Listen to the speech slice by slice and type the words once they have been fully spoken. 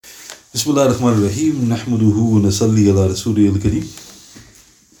Bismillah ar-Rahman ar-Rahim. Nahmaduhu wa nasalli ala Rasulih al-Kareem.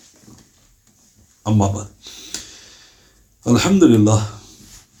 Ummi Abd. Alhamdulillah.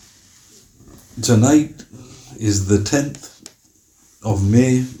 Tonight is the 10th of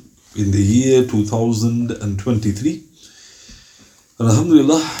May in the year 2023. And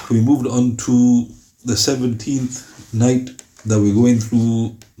Alhamdulillah, we moved on to the 17th night that we're going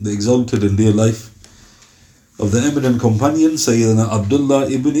through the exalted and dear life of the eminent companion Sayyidina Abdullah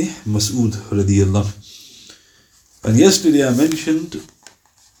Ibn Masood radiyallahu. And yesterday I mentioned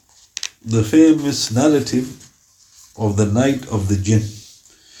the famous narrative of the night of the Jinn.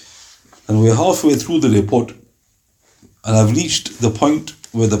 And we're halfway through the report, and I've reached the point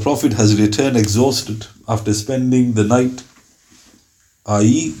where the Prophet has returned exhausted after spending the night,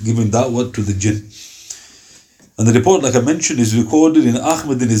 i.e. giving da'wah to the Jinn. And the report, like I mentioned, is recorded in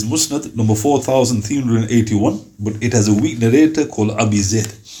Ahmad in his Musnad, number 4381, but it has a weak narrator called Abi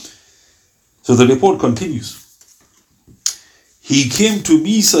Zayd. So the report continues. He came to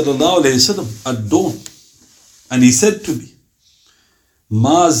me, sallallahu alayhi wasallam, at dawn, and he said to me,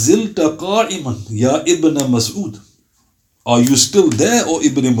 Ma zilta qa'iman, ya Ibn Masood. Are you still there, O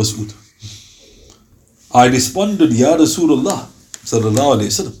Ibn Masood? I responded, Ya Rasulullah, sallallahu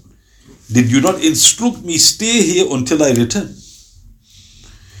alayhi wasallam. Did you not instruct me stay here until I return?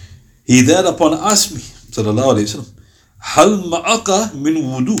 He thereupon asked me, sallallahu alayhi wasallam, Hal ma'aka min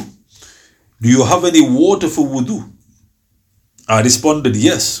wudu? Do you have any water for wudu? I responded,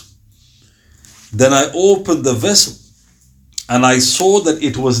 yes. Then I opened the vessel and I saw that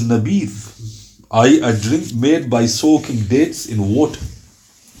it was nabith, i.e. a drink made by soaking dates in water.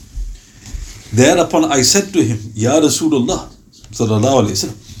 Thereupon I said to him, Ya Rasulullah, sallallahu alayhi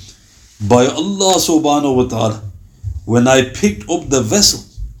wasallam, by Allah subhanahu wa ta'ala, when I picked up the vessel,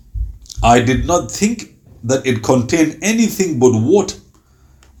 I did not think that it contained anything but water,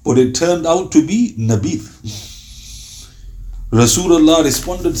 but it turned out to be nabith. Rasulullah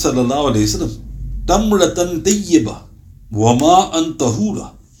responded, sallallahu alayhi wasallam, Tamratan tayyiba wa ma'an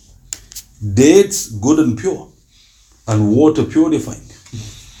tahura. Dates good and pure, and water purifying.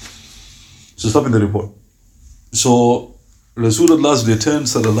 So stop in the report. So Rasulullah's returned,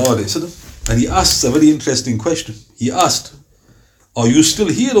 sallallahu alayhi wasallam, and he asks a very interesting question. He asked, are you still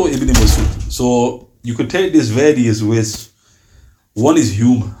here, O Ibn Masood? So you could take this various ways. One is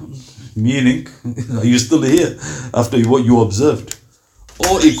humor, meaning, are you still here after what you observed?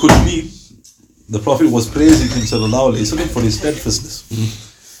 Or it could be the Prophet was praising him, sallallahu alayhi wasallam, for his steadfastness.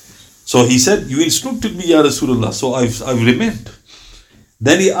 So he said, you instructed me, Ya Rasulullah, so I've remained.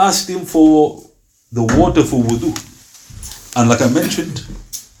 Then he asked him for the water for wudu. And like I mentioned,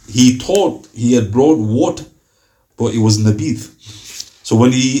 he thought he had brought water, but it was nabith. So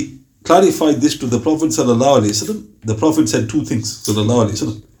when he clarified this to the Prophet sallallahu alaihi wasallam, the Prophet said two things, sallallahu alaihi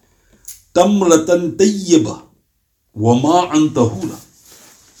wasallam. Tamratan tayyiba wa ma'an tahura.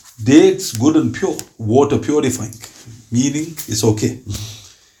 Dates good and pure, water purifying, meaning it's okay.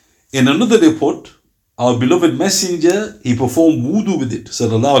 In another report, our beloved messenger, he performed wudu with it,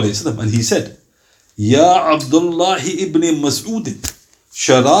 sallallahu alaihi wasallam, and he said, Ya Abdullah Ibn Masood,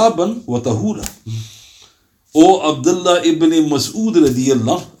 sharaban wa tahura. O Abdullah Ibn Masood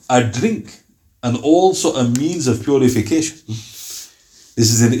radiyallahu, a drink and also a means of purification.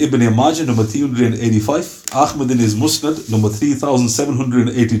 This is in Ibn Majah, number 385, Ahmad in his Musnad, number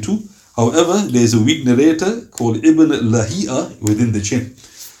 3782. However, there is a weak narrator called Ibn Lahi'a within the chain.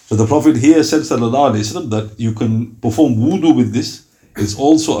 So the Prophet here said, sallallahu alayhi wasallam, that you can perform wudu with this. It's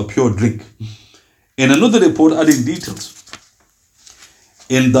also a pure drink. In another report, adding details,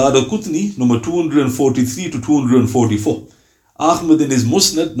 in Daraqutni, number 243 to 244, Ahmad in his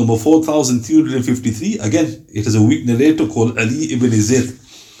Musnad, number 4353, again, it is a weak narrator called Ali ibn Zayd.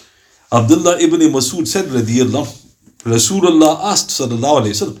 Abdullah ibn Masood said, radiyallahu, Rasulullah asked, sallallahu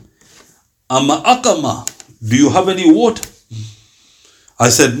alayhi wasallam, Amma aqama, do you have any water? I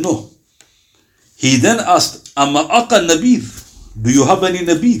said, no. He then asked, Amma aqa nabith, do you have any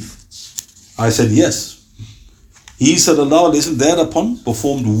nabith? I said, yes. He, sallallahu alayhi wasallam, thereupon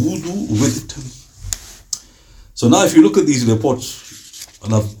performed wudu with it. So now if you look at these reports,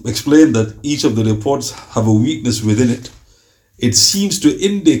 and I've explained that each of the reports have a weakness within it, it seems to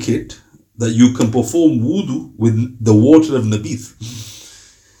indicate that you can perform wudu with the water of nabith.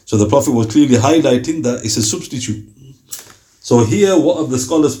 So the Prophet was clearly highlighting that it's a substitute. So here what have the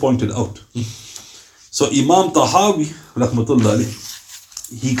scholars pointed out? So Imam Tahawi, rahmatullah alayhi,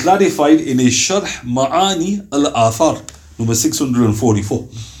 he clarified in his Sharh Ma'ani al-Athar, number 644.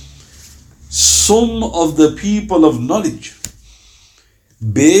 Some of the people of knowledge,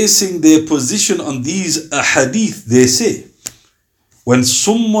 basing their position on these ahadith, they say, when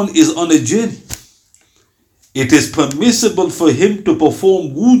someone is on a journey, it is permissible for him to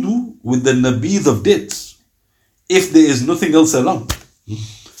perform wudu with the nabidh of dates if there is nothing else around.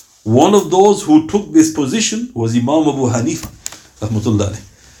 One of those who took this position was Imam Abu Hanifa, rahmatullah alayh.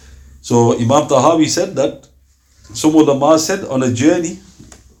 So Imam Tahawi said that some ulama said on a journey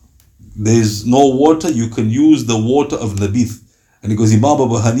there is no water, you can use the water of nabidh. And because Imam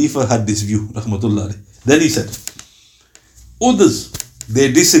Abu Hanifa had this view, rahmatullah alayh. Then he said, others,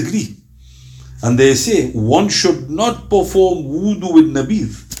 they disagree. And they say one should not perform wudu with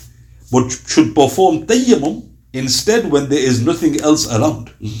nabidh, but should perform tayammum instead when there is nothing else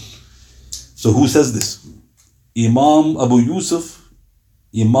around. So who says this? Imam Abu Yusuf,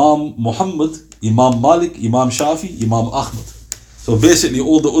 Imam Muhammad, Imam Malik, Imam Shafi, Imam Ahmad. So basically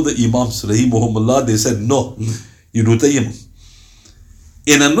all the other Imams, rahimahumullah, they said no, you do tayammum.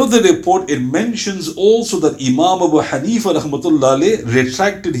 In another report, it mentions also that Imam Abu Hanifa rahmatullah alayh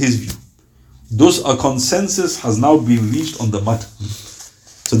retracted his view. Thus a consensus has now been reached on the matter.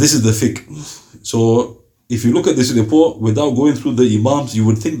 So this is the fiqh. So if you look at this report without going through the Imams, you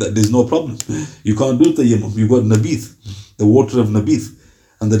would think that there's no problem. You can't do tayammum. You got nabith, the water of nabith.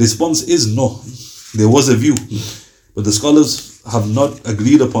 And the response is no. There was a view. But the scholars have not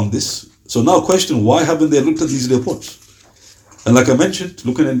agreed upon this. So now question, why haven't they looked at these reports? And like I mentioned,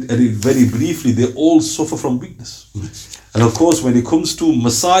 looking at it very briefly, they all suffer from weakness. And of course, when it comes to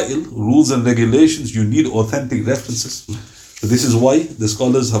masail, rules and regulations, you need authentic references. So this is why the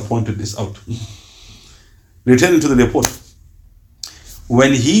scholars have pointed this out. Returning to the report.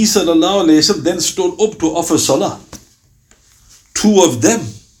 When he sallallahu alayhi wa sallam then stood up to offer salah, two of them,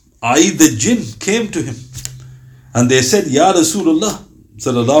 i.e. the jinn, came to him. And they said, Ya Rasulullah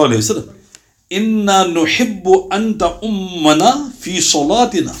sallallahu alayhi wa sallam, Inna nuhibbu anta ummana fi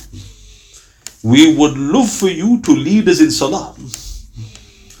salatina. We would love for you to lead us in salah.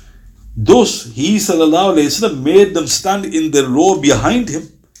 Thus, he sallallahu alayhi wa sallam made them stand in the row behind him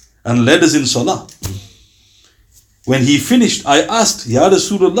and led us in salah. When he finished, I asked, Ya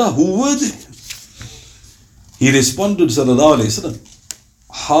Rasulullah, who were they? He responded, sallallahu alayhi wa sallam,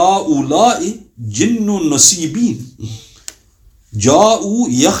 Ha'ula'i jinnun Naseeybeen. جاءوا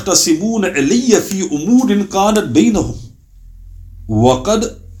يختصمون علي في أمور كانت بينهم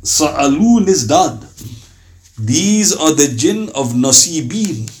وقد سألوني ازداد. These are the jinn of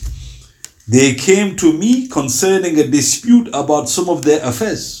Naseeybeen. They came to me concerning a dispute about some of their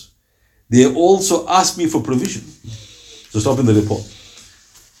affairs. They also asked me for provision. So stop in the report.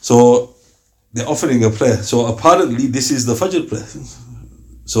 So they're offering a prayer. So apparently this is the Fajr prayer.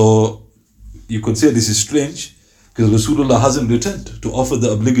 So you could say this is strange, because Rasulullah hasn't returned to offer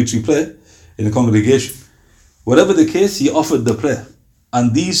the obligatory prayer in a congregation. Whatever the case, he offered the prayer.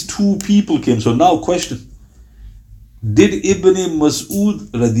 And these two people came. So now question. Did Ibn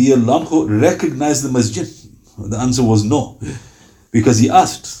Masood radiyallahu anhu recognize them as jinn? The answer was no. Because he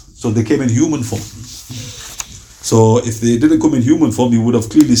asked. So they came in human form. So if they didn't come in human form, he would have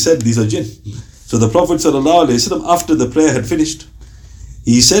clearly said these are jinn. So the Prophet sallallahu alaihi wasallam, after the prayer had finished,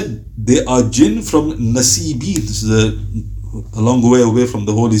 he said, they are jinn from Naseeybeen. This is a long way away from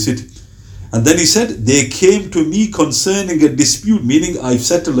the holy city. And then he said, they came to me concerning a dispute, meaning I've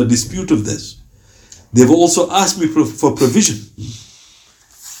settled a dispute of theirs. They've also asked me for provision.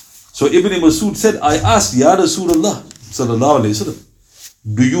 So Ibn Masood said, I asked, Ya Rasulullah sallallahu alayhi wa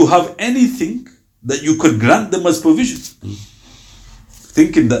sallam, do you have anything that you could grant them as provision?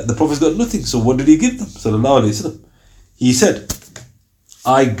 Thinking that the Prophet's got nothing. So what did he give them? Sallallahu alayhi wa sallam. He said,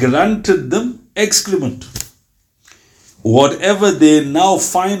 I granted them excrement. Whatever they now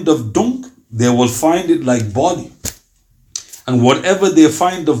find of dung, they will find it like body. And whatever they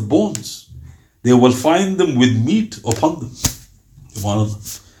find of bones, they will find them with meat upon them.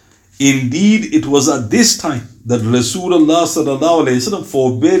 Indeed, it was at this time that Rasulullah sallallahu alayhi wa sallam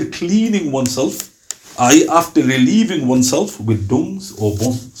forbade cleaning oneself, i.e. after relieving oneself with dungs or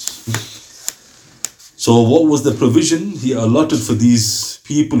bones. So what was the provision he allotted for these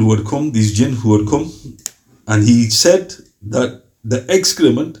people who had come, these jinn who had come? And he said that the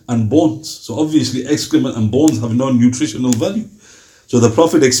excrement and bones, so obviously excrement and bones have no nutritional value. So the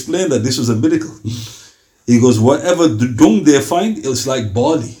Prophet explained that this was a miracle. He goes, whatever the dung they find, it's like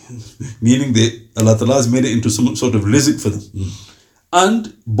barley, meaning Allah Ta'ala has made it into some sort of rizq for them.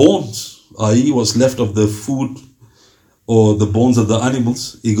 And bones, i.e. what's left of the food or the bones of the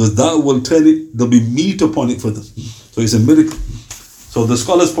animals, he goes, that will tell it, there'll be meat upon it for them. So it's a miracle. So the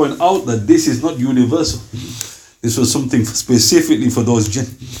scholars point out that this is not universal. This was something specifically for those jinn.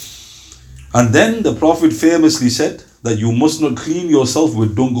 And then the Prophet famously said that you must not clean yourself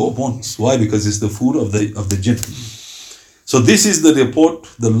with dung or bones. Why? Because it's the food of the jinn. So this is the report,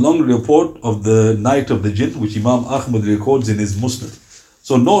 the long report of the night of the jinn, which Imam Ahmad records in his Musnad.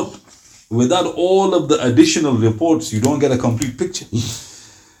 So note, without all of the additional reports, you don't get a complete picture.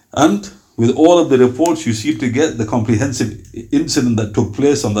 And with all of the reports, you seem to get the comprehensive incident that took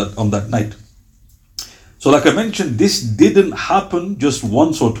place on that night. So like I mentioned, this didn't happen just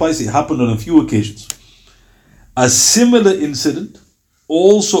once or twice, it happened on a few occasions. A similar incident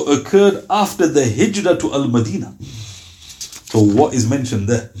also occurred after the Hijrah to Al-Madinah. So what is mentioned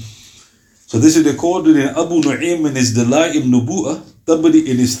there? So this is recorded in Abu Nu'aym in his Dala'il Nubu'ah, Tabari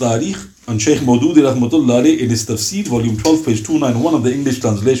in his Tarikh, and Shaykh Maududi Rahmatullah alayhi in his Tafsir, volume 12, page 291 of the English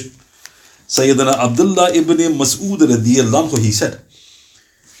translation. Sayyidina Abdullah Ibn Masood radiyallahu anhu, he said,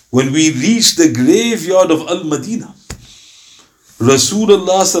 when we reached the graveyard of Al-Madinah,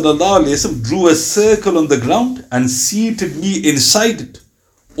 Rasulullah sallallahu alayhi wasallam drew a circle on the ground and seated me inside it,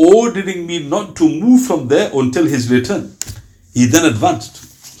 ordering me not to move from there until his return. He then advanced.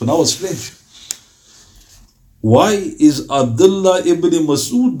 So now it's strange. Why is Abdullah Ibn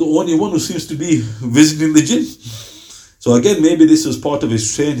Masood the only one who seems to be visiting the jinn? So again, maybe this was part of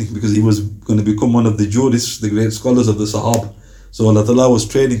his training, because he was going to become one of the jurists, the great scholars of the Sahaba. So Allah Ta'ala was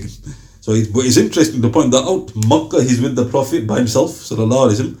training him. So it's interesting to point that out. Makkah, he's with the Prophet by himself, sallallahu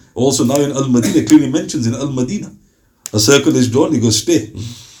alaihi wasallam. Also now in Al-Madinah, clearly mentions in Al-Madinah, a circle is drawn, he goes, stay.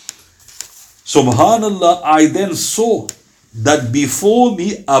 Subhanallah, I then saw that before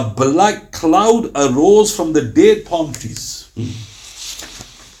me a black cloud arose from the date palm trees.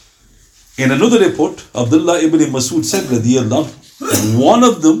 In another report, Abdullah Ibn Masood said, radiyallahu anhu, one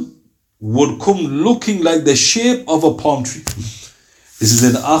of them would come looking like the shape of a palm tree. This is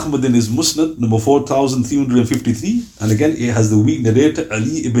in Ahmad in his Musnad, number 4353, and again it has the weak narrator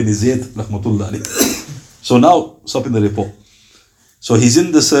Ali ibn Zayd rahmatullah alayhi. So now, stop in the report. So he's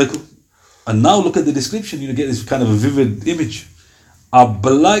in the circle, and now look at the description, you get this kind of a vivid image. A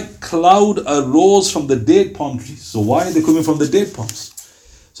black cloud arose from the date palm trees. So why are they coming from the date palms?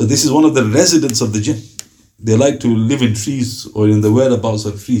 So this is one of the residents of the jinn. They like to live in trees or in the whereabouts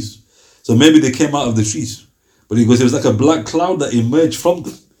of trees. So maybe they came out of the trees. But he goes, it was like a black cloud that emerged from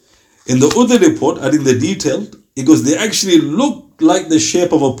them. In the other report, adding the detail, it goes, they actually looked like the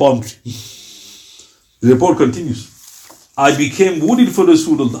shape of a palm tree. The report continues. I became worried for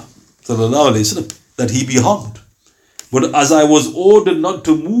Rasulullah sallallahu alayhi wasallam that he be harmed. But as I was ordered not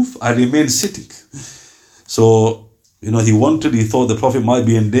to move, I remained sitting. So, he thought the Prophet might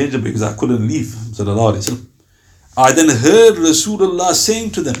be in danger because I couldn't leave, sallallahu alayhi wasallam. I then heard Rasulullah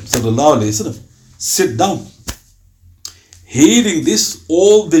saying to them, sallallahu alayhi wasallam, sit down. Hearing this,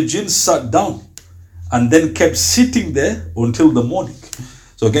 all the jinn sat down and then kept sitting there until the morning.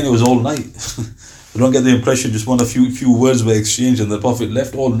 So again, it was all night. You don't get the impression just a few words were exchanged and the Prophet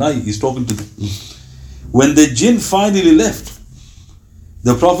left. All night he's talking to them. When the jinn finally left,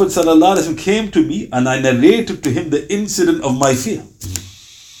 the Prophet ﷺ came to me and I narrated to him the incident of my fear.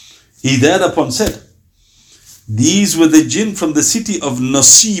 He thereupon said, these were the jinn from the city of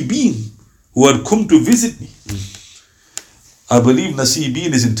Naseeybeen who had come to visit me. I believe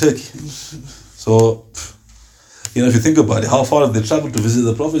Naseeybeen is in Turkey. So, if you think about it, how far have they traveled to visit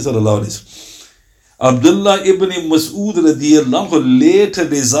the Prophet ﷺ? Abdullah Ibn Masood radiyallahu anhu later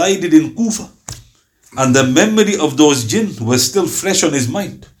resided in Koofah, and the memory of those jinn was still fresh on his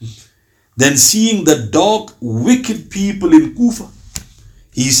mind. Then seeing the dark, wicked people in Koofah,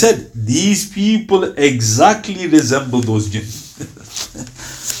 he said, these people exactly resemble those jinn.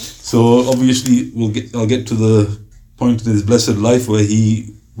 So obviously I'll get to the point in his blessed life where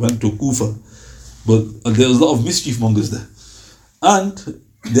he went to Koofah, but there was a lot of mischief mongers there, and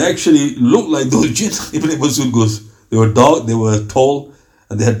they actually looked like those jinn. Ibn Masood goes, they were dark, they were tall,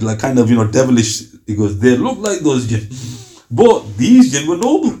 and they had like kind of devilish. He goes, they looked like those jinn, but these jinn were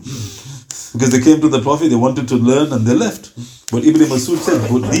noble because they came to the Prophet, they wanted to learn, and they left. But Ibn Masood said,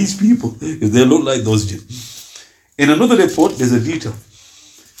 but these people, if they look like those jinn. In another report, there's a detail.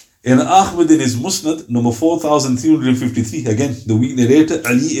 In Ahmad in his Musnad, number 4353, again, the weak narrator,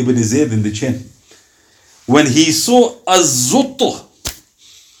 Ali ibn Zayd in the chain. When he saw Az-Zutta,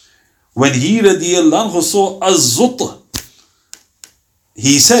 when he radiyallahu anhu saw Az-Zutta,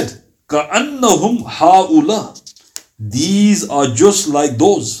 he said, كَأَنَّهُمْ هَؤُلَاء, these are just like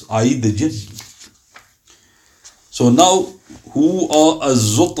those, i.e. the jinn. So now, who are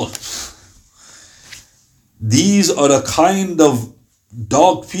Az-Zutta? These are a kind of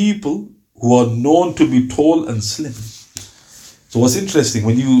dark people who are known to be tall and slim. So what's interesting,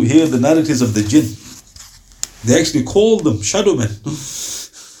 when you hear the narratives of the jinn, they actually call them shadow men.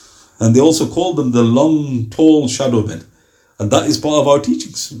 And they also call them the long, tall shadow men. And that is part of our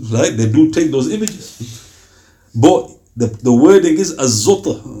teachings, right? They do take those images. But the wording is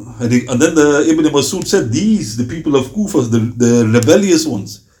az-zota. And then the Ibn Masood said, these, the people of Koofah, the rebellious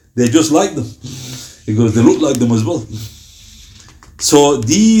ones, they're just like them. Because they look like them as well. So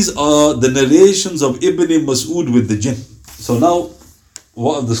these are the narrations of Ibn Masood with the jinn. So now,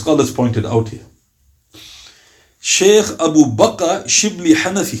 what the scholars pointed out here. Shaykh Abu Bakr Shibli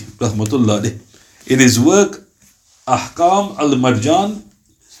Hanafi, rahmatullah alayh, in his work, Ahkam al-Marjan,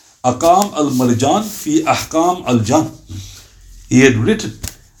 Aqam al-Marjan fi Ahkam al-Jan, he had written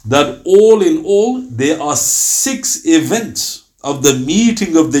that all in all, there are 6 events of the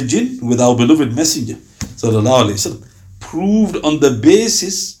meeting of the jinn with our beloved Messenger, sallallahu alayhi wasallam, proved on the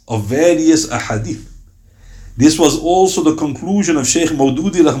basis of various ahadith. This was also the conclusion of Shaykh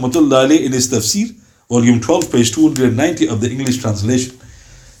Maududi rahmatullah alayh in his tafsir, volume 12, page 290 of the English translation.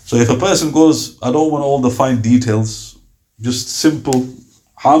 So if a person goes, I don't want all the fine details, just simple,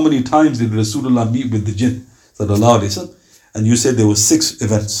 how many times did Rasulullah meet with the jinn, sallallahu alayhi wasallam? And you said there were 6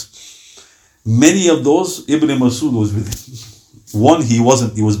 events. Many of those, Ibn Masood was with him. One, he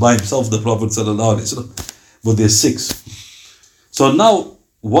wasn't, he was by himself, the Prophet sallallahu alayhi wasallam. But there's 6. So now,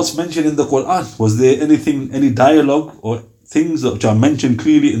 what's mentioned in the Quran? Was there anything, any dialogue or things which are mentioned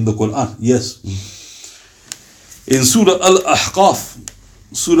clearly in the Quran? Yes. In Surah Al-Ahqaf,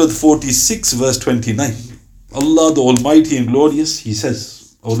 Surah 46, verse 29, Allah the Almighty and Glorious, He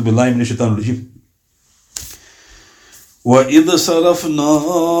says, A'udhu billahi minash shaitanir rajim. وَإِذْ صَرَفْنَا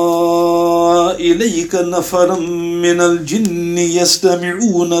إِلَيْكَ نَفَرًا مِّنَ الْجِنِّ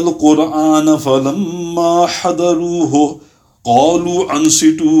يَسْتَمِعُونَ الْقُرْآنَ فَلَمَّا حَضَرُوهُ قَالُوا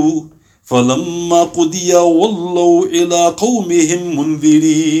أَنصِتُوا فَلَمَّا قُضِيَ وَلَّوْا إِلَىٰ قَوْمِهِمْ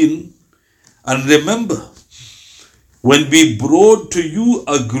مُنذِرِينَ. And remember, when we brought to you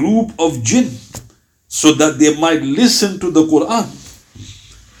a group of jinn so that they might listen to the Quran,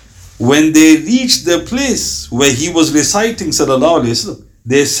 when they reached the place where he was reciting sallallahu alayhi wasallam,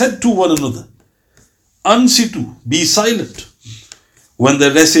 they said to one another, Ansitu, be silent. When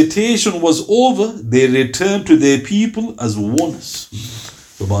the recitation was over, they returned to their people as warners.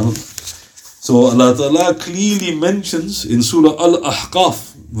 Subhanallah. So Allah Ta'ala clearly mentions in Surah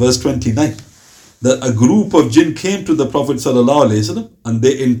Al-Ahqaf, verse 29, that a group of jinn came to the Prophet sallallahu alayhi wasallam and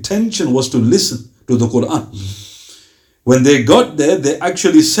their intention was to listen to the Quran. When they got there, they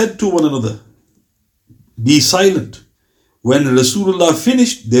actually said to one another, be silent. When Rasulullah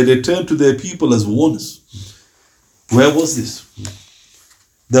finished, they returned to their people as warners. Where was this?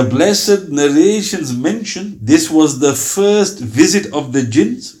 The blessed narrations mention this was the first visit of the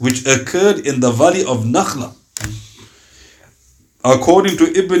jinns which occurred in the valley of Nakhla. According to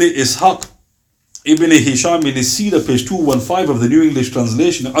Ibn Ishaq, Ibn Hisham in his Sirah, page 215 of the New English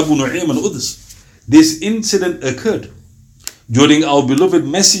Translation, Abu Nu'aym and others, this incident occurred during our beloved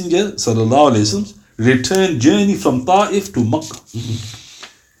Messenger sallallahu alayhi wasallam's return journey from Ta'if to Makkah.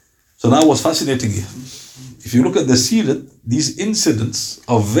 So now what's fascinating here, if you look at the Sirah, these incidents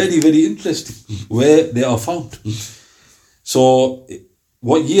are very, very interesting where they are found. So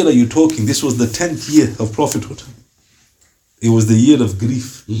what year are you talking? This was the 10th year of prophethood. It was the year of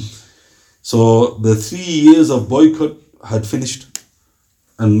grief. So the 3 years of boycott had finished,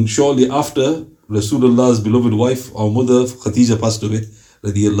 and shortly after, Rasulullah's beloved wife, our mother Khadija, passed away,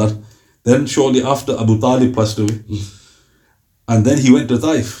 radiyallahu. Then shortly after, Abu Talib passed away. And then he went to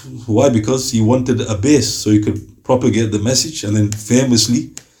Taif. Why? Because he wanted a base so he could propagate the message. And then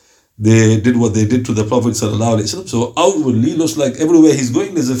famously, they did what they did to the Prophet sallallahu alaihi wasallam. So outwardly, looks like everywhere he's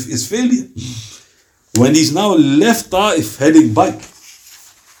going is failure. When he's now left Taif, heading back,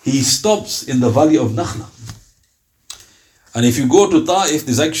 he stops in the valley of Nakhla. And if you go to Ta'if,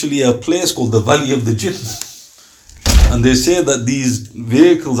 there's actually a place called the Valley of the Jinn. And they say that these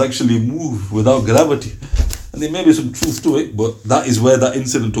vehicles actually move without gravity. And there may be some truth to it, but that is where that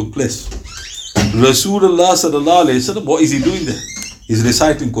incident took place. Rasulullah sallallahu alayhi wasallam, what is he doing there? He's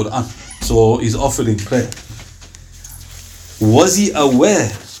reciting Quran. So he's offering prayer. Was he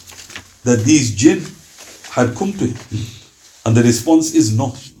aware that these jinn had come to him? And the response is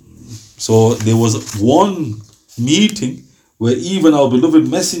no. So there was one meeting where even our beloved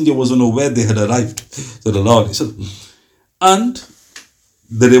Messenger was unaware they had arrived. And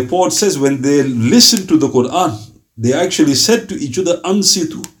the report says when they listened to the Quran, they actually said to each other,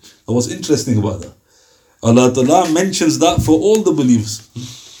 Ansitu. And what's interesting about that? Allah Ta'ala mentions that for all the believers.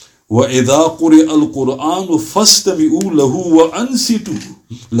 وَإِذَا قُرِئَ الْقُرْآنُ فَاسْتَمِعُوا لَهُ وَأَنْسِتُوا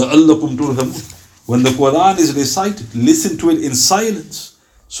لَعَلَّكُمْ تُرْحَمُونَ. When the Quran is recited, listen to it in silence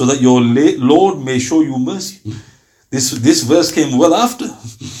so that your Lord may show you mercy. This verse came well after.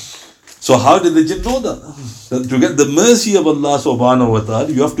 So how did the jinn know that? That to get the mercy of Allah subhanahu wa ta'ala,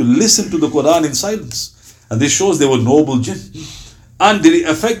 you have to listen to the Quran in silence. And this shows they were noble jinn. And did it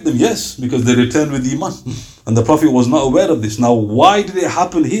affect them? Yes, because they returned with Iman. And the Prophet was not aware of this. Now, why did it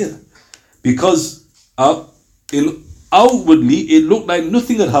happen here? Because outwardly, it looked like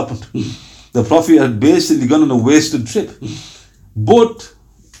nothing had happened. The Prophet had basically gone on a wasted trip. But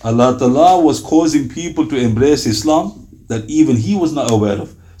Allah Ta'ala was causing people to embrace Islam that even he was not aware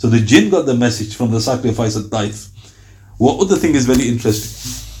of. So the jinn got the message from the sacrifice at Taif. What other thing is very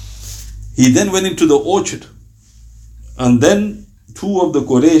interesting? He then went into the orchard, and then two of the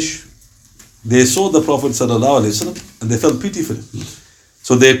Quraysh, they saw the Prophet ﷺ and they felt pity for him.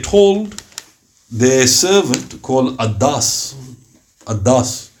 So they told their servant called Addas.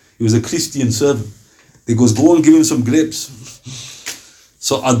 He was a Christian servant. They goes, go and give him some grapes.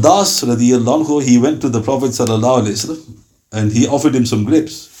 So Addas radiallahu anhu, he went to the Prophet ﷺ and he offered him some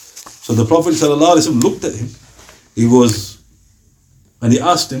grapes. So the Prophet ﷺ looked at him. He goes, and he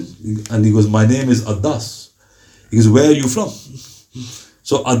asked him, and he goes, my name is Addas. He goes, where are you from?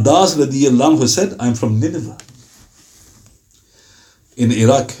 So Addas radiallahu anhu said, I'm from Nineveh in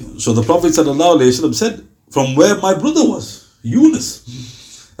Iraq. So the Prophet ﷺ said, from where my brother was, Yunus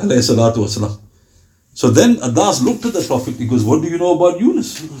alayhi salatu wasalam. So then Addas looked at the Prophet. He goes, what do you know about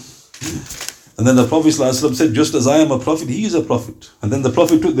Yunus? And then the Prophet ﷺ said, just as I am a prophet, he is a prophet. And then the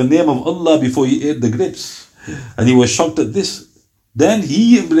Prophet took the name of Allah before he ate the grapes. And he was shocked at this. Then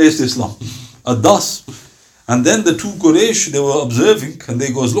he embraced Islam, Addas. And then the two Quraysh, they were observing, and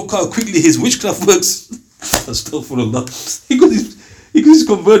they goes, look how quickly his witchcraft works. Astaghfirullah. He goes, he's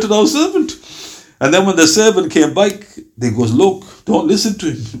converted our servant. And then when the servant came back, they goes, look, don't listen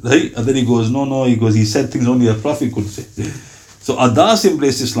to him. Right? And then he goes, no, he goes, he said things only a prophet could say. So Addas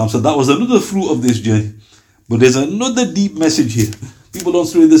embraced Islam. So that was another fruit of this journey. But there's another deep message here. People don't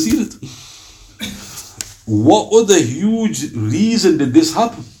study the Seerah. What other huge reason did this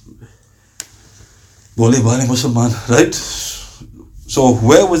happen? Bole bale Musalman, right? So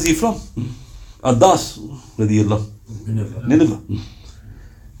where was he from? Addas, radiallahu. Nineveh.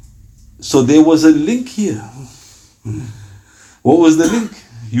 So there was a link here. What was the link?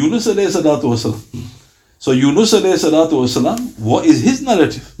 Yunus alayhi salatu wasalam. So Yunus alayhi salatu wasalam, what is his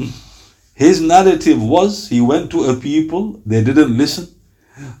narrative? His narrative was, he went to a people, they didn't listen.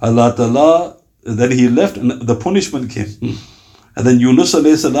 Allah Ta'ala, then he left and the punishment came. And then Yunus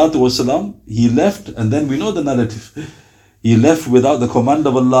alayhi salatu wasalam, he left, and then we know the narrative. He left without the command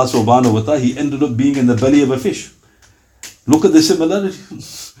of Allah subhanahu wa ta'ala. He ended up being in the belly of a fish. Look at the similarity.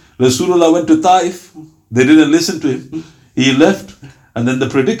 Rasulullah went to Taif, they didn't listen to him. He left, and then the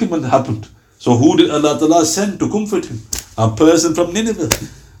predicament happened. So who did Allah Ta'ala send to comfort him? A person from Nineveh.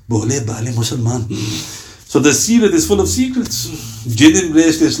 Bole bale Musalman. So the Seerah is full of secrets. Jinn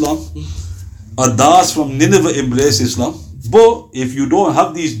embraced Islam. Addas from Nineveh embraced Islam. But if you don't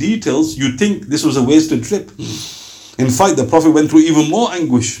have these details, you think this was a wasted trip. In fact, the Prophet went through even more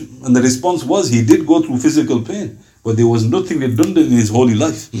anguish. And the response was, he did go through physical pain, but there was nothing redundant in his holy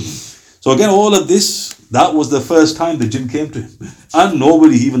life. So again, all of this, that was the first time the jinn came to him. And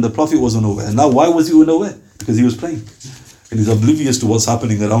nobody, even the Prophet, was unaware. Now, why was he unaware? Because he was praying. And he's oblivious to what's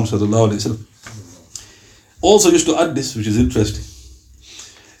happening around sallallahu alayhi wa sallam. Also, just to add this, which is interesting.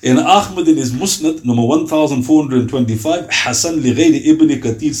 In Ahmad in his Musnad, number 1425, Hasan li ghayri Ibn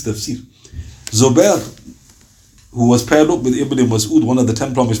Kathir's tafsir. Zubair, who was paired up with Ibn Masood, one of the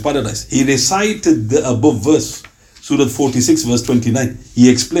 10 promised paradise, he recited the above verse, Surah 46, verse 29. He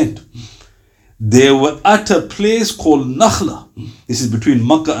explained, they were at a place called Nakhla. This is between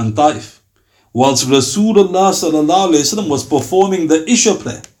Makkah and Taif. Whilst Rasulullah sallallahu alayhi wa sallam was performing the Isha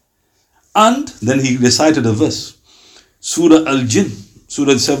prayer. And then he recited a verse. Surah Al-Jinn,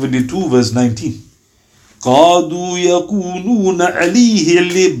 Surah 72, verse 19. قَادُوا يَكُونُونَ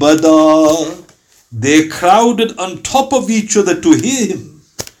عَلِيهِ لِبَدًا. They crowded on top of each other to hear him.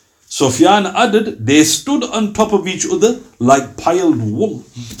 Sufyan added, they stood on top of each other like piled wool.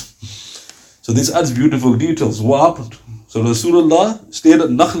 So this adds beautiful details. What happened? So Rasulullah stayed at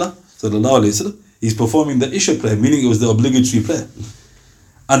Nakhla, sallallahu alayhi wa sallam. He's performing the Isha prayer, meaning it was the obligatory prayer.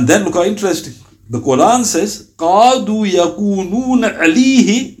 And then look how interesting. The Quran says, قَادُوا يَكُونُونَ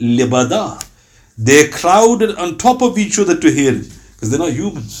عَلِيهِ لِبَدًا. They crowded on top of each other to hear him. Because they're not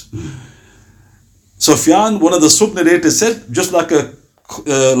humans. Sufyan, one of the sub-narrators, said, just like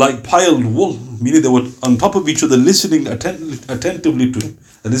like piled wool, meaning they were on top of each other listening attentively to him.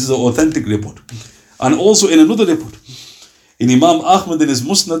 And this is an authentic report. And also in another report, in Imam Ahmad in his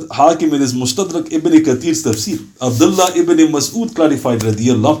Musnad, Hakim in his Mustadrak, Ibn Kathir's tafsir, Abdullah Ibn Masood clarified,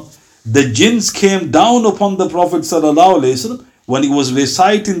 radiyallahu, the jinns came down upon the Prophet sallallahu alayhi wasallam when he was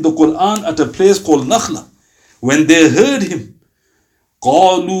reciting the Quran at a place called Nakhla. When they heard him,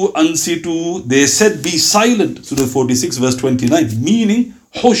 قَالُوا أَنْسِتُوا, they said, be silent. Surah 46 verse 29, meaning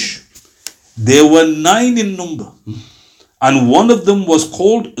hush. There were 9 in number, and one of them was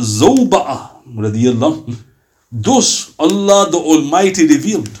called Zowbah'ah radiyallahu. Thus Allah the Almighty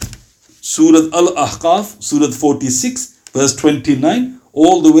revealed Surah Al-Ahqaf, Surah 46 verse 29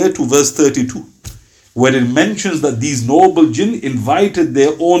 all the way to verse 32, where it mentions that these noble jinn invited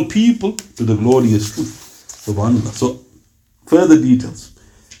their own people to the glorious truth. Subhanallah. So further details.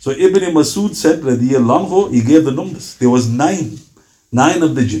 So Ibn Masood said radiyallahu anhu, he gave the numbers. There was 9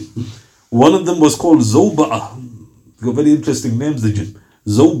 of the jinn. One of them was called Zowbah'ah. Got very interesting names, the jinn.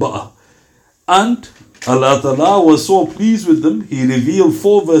 Zowbah'ah. And Allah Ta'ala was so pleased with them, He revealed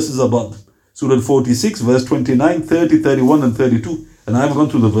 4 verses about them. Surah 46, verse 29, 30, 31 and 32. And I haven't gone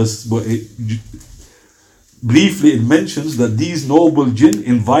through the verses, but briefly it mentions that these noble jinn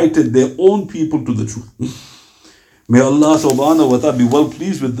invited their own people to the truth. May Allah subhanahu wa ta'ala be well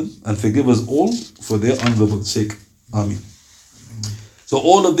pleased with them and forgive us all for their honorable sake. Ameen. So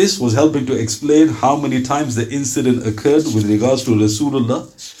all of this was helping to explain how many times the incident occurred with regards to Rasulullah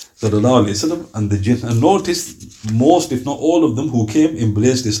sallallahu alaihi wasallam and the jinn. And notice most, if not all of them who came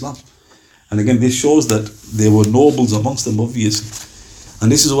embraced Islam. And again, this shows that there were nobles amongst them, obviously.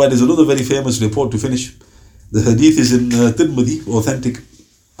 And this is why there's another very famous report to finish. The hadith is in Tirmidhi, authentic.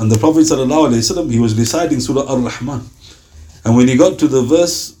 And the Prophet sallallahu alaihi wasallam, he was reciting Surah Ar-Rahman. And when he got to the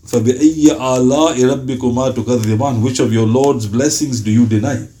verse, فَبِأَيِّ آلَاءِ رَبِّكُمَا تُكَذِّبَانِ, which of your Lord's blessings do you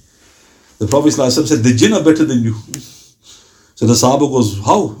deny? The Prophet ﷺ said, the jinn are better than you. So the Sahaba goes,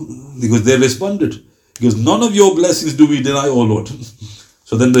 how? Because they responded. He goes, none of your blessings do we deny, O Lord.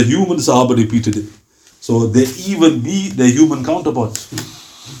 So then the human Sahaba repeated it. So they even be their human counterparts.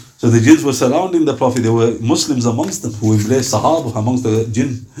 So the jinns were surrounding the Prophet. There were Muslims amongst them who embraced Sahaba amongst the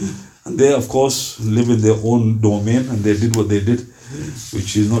jinn. And they, of course, live in their own domain and they did what they did,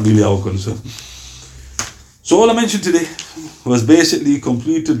 which is not really our concern. So all I mentioned today was basically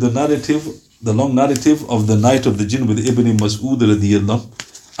completed the narrative, the long narrative of the night of the jinn with Ibn Masood radiyallahu,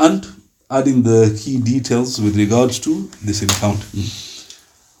 and adding the key details with regards to this encounter.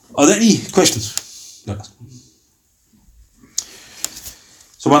 Are there any questions?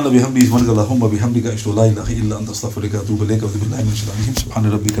 سبحان الله بحمده سبحانك اللهم وبحمدك أشهد أن لا إله إلا أنت أستغفرك وأتوب إليك وأعوذ بالله من الشيطان الرجيم سبحان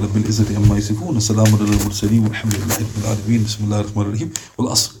ربك رب العزة عما يصفون وسلام على المرسلين والحمد لله رب العالمين بسم الله الرحمن الرحيم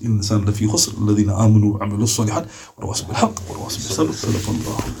والعصر إن الإنسان لفي خسر الذين آمنوا وعملوا الصالحات وتواصوا بالحق وتواصوا بالصبر صدق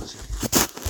الله العظيم.